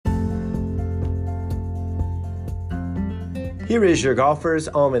Here is your Golfer's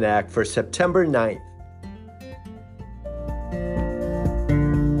Almanac for September 9th.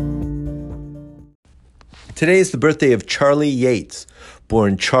 Today is the birthday of Charlie Yates,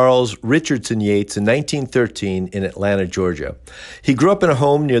 born Charles Richardson Yates in 1913 in Atlanta, Georgia. He grew up in a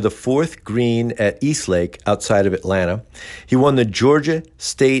home near the 4th Green at Eastlake outside of Atlanta. He won the Georgia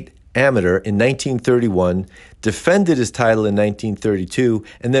State Amateur in 1931, defended his title in 1932,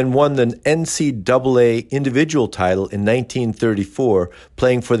 and then won the NCAA individual title in 1934,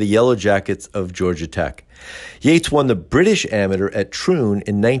 playing for the Yellow Jackets of Georgia Tech. Yates won the British Amateur at Troon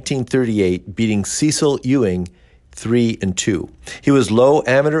in 1938, beating Cecil Ewing 3-2. He was low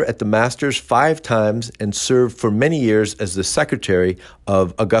amateur at the Masters 5 times and served for many years as the secretary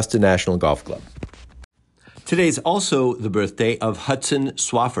of Augusta National Golf Club. Today is also the birthday of Hudson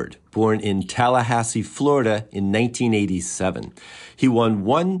Swafford, born in Tallahassee, Florida in 1987. He won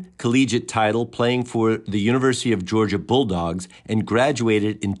 1 collegiate title playing for the University of Georgia Bulldogs and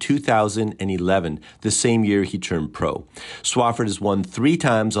graduated in 2011, the same year he turned pro. Swafford has won 3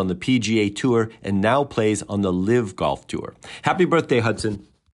 times on the PGA Tour and now plays on the LIV Golf Tour. Happy birthday, Hudson.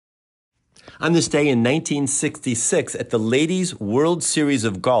 On this day in 1966, at the Ladies World Series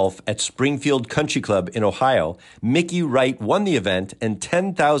of Golf at Springfield Country Club in Ohio, Mickey Wright won the event and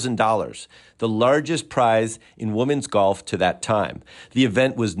 $10,000, the largest prize in women's golf to that time. The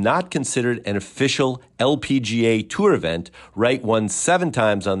event was not considered an official LPGA Tour event. Wright won 7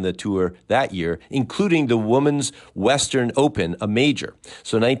 times on the tour that year, including the Women's Western Open, a major.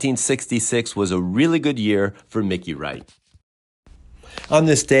 So 1966 was a really good year for Mickey Wright. On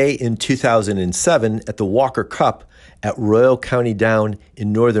this day in 2007, at the Walker Cup at Royal County Down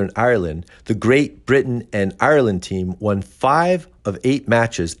in Northern Ireland, the Great Britain and Ireland team won 5 of 8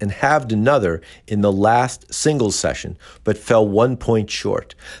 matches and halved another in the last singles session, but fell 1 point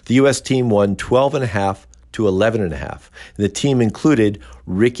short. The U.S. team won 12.5 to 11.5. The team included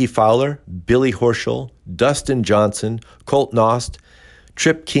Ricky Fowler, Billy Horschel, Dustin Johnson, Colt Knost,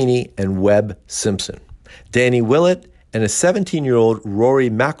 Trip Keeney, and Webb Simpson. Danny Willett and a 17-year-old Rory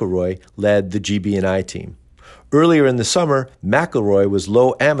McIlroy led the GB&I team. Earlier in the summer, McIlroy was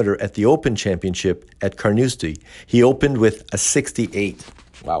low amateur at the Open Championship at Carnoustie. He opened with a 68.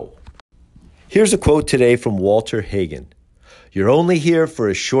 Wow. Here's a quote today from Walter Hagen. "You're only here for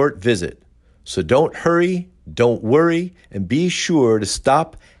a short visit, so don't hurry, don't worry, and be sure to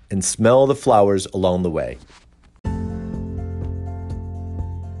stop and smell the flowers along the way."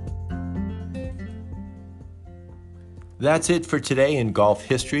 That's it for today in golf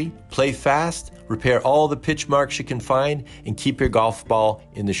history. Play fast, repair all the pitch marks you can find, and keep your golf ball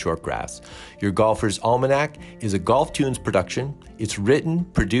in the short grass. Your Golfer's Almanac is a Golf Tunes production. It's written,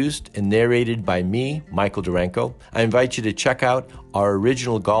 produced, and narrated by me, Michael Duranko. I invite you to check out our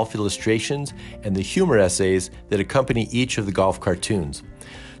original golf illustrations and the humor essays that accompany each of the golf cartoons.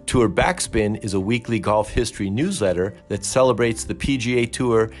 Tour Backspin is a weekly golf history newsletter that celebrates the PGA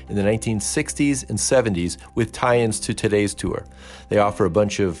Tour in the 1960s and 70s with tie-ins to today's tour. They offer a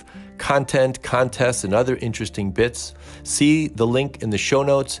bunch of content, contests, and other interesting bits. See the link in the show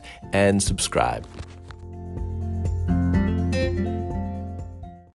notes and subscribe.